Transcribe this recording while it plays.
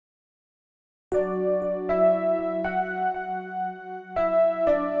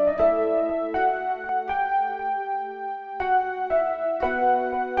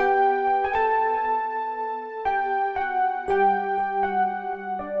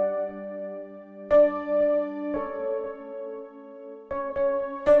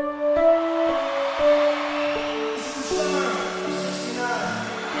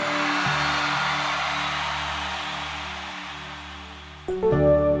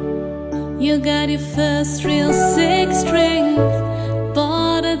You got your first real six string,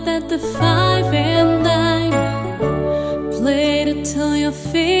 bought it at the 5 and dime. Played it till your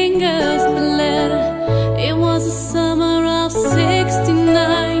fingers bled. It was the summer of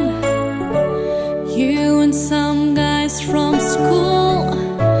 '69. You and some guys from school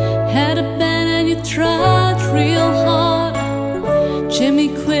had a band and you tried real hard. Jimmy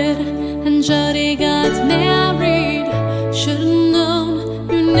quit and Jody got married. Should've known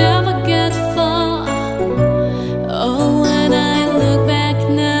you never get far. Oh, when I look back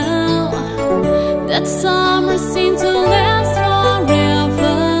now, that summer seemed to last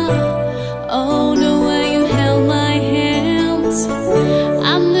forever. Oh, the way you held my hands,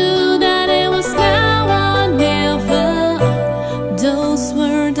 I knew that it was now or never. Those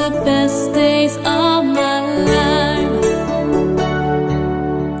were the best days of my life.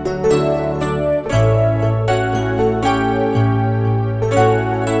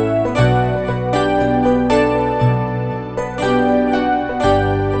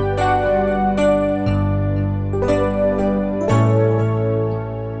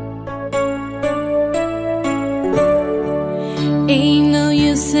 Ain't no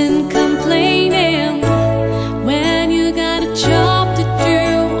use in complaining when you got a job to do.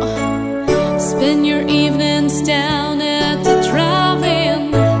 Spend your evenings down at the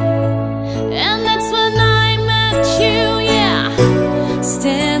drive-in, and that's when I met you, yeah.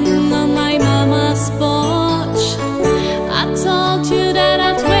 Standing on my mama's porch, I told you that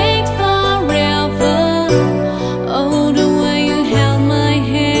I'd wait forever. Oh, the way you held my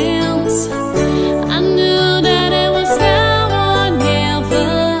hands, I knew that it was now or never.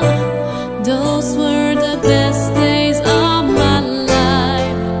 Those were the best days of my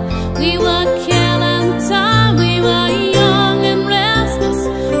life. We were killing time, we were young and restless.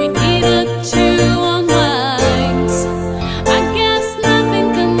 We needed to unwind. I guess nothing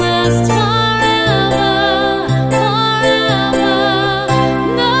can last forever, forever.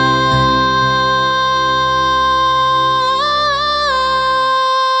 No.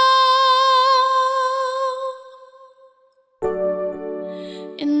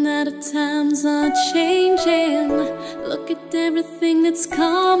 And now the times are changing. Look at everything that's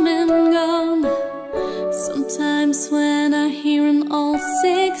come and gone. Sometimes when I hear an old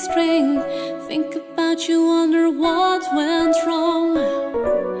six string, think about you, wonder what went wrong.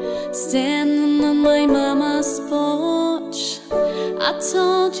 Standing on my mama's porch, I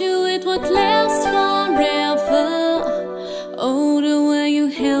told you it would last forever. Oh, the way you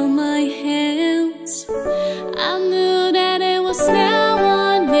held my hands, I knew that it was now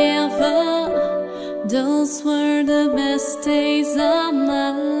or never. Those were the best days of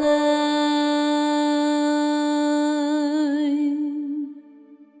my life.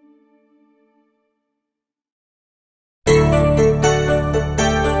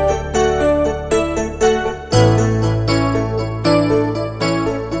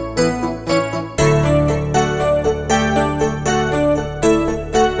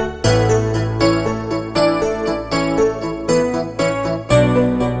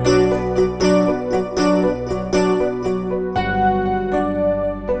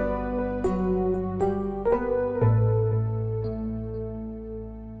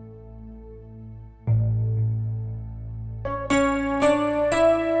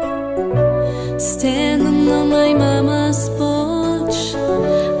 Standing on my mama's porch,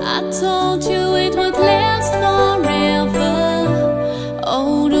 I told you it would last forever.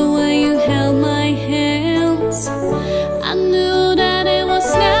 Oh, the way you held my hands, I knew that it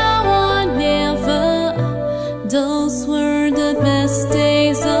was now or never. Those were the best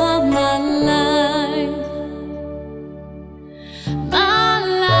days of my life. My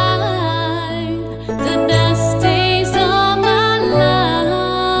life, the best days of my life.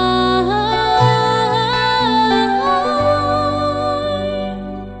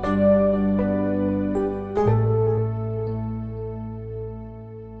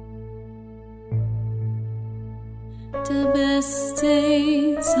 The best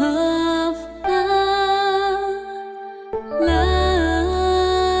days of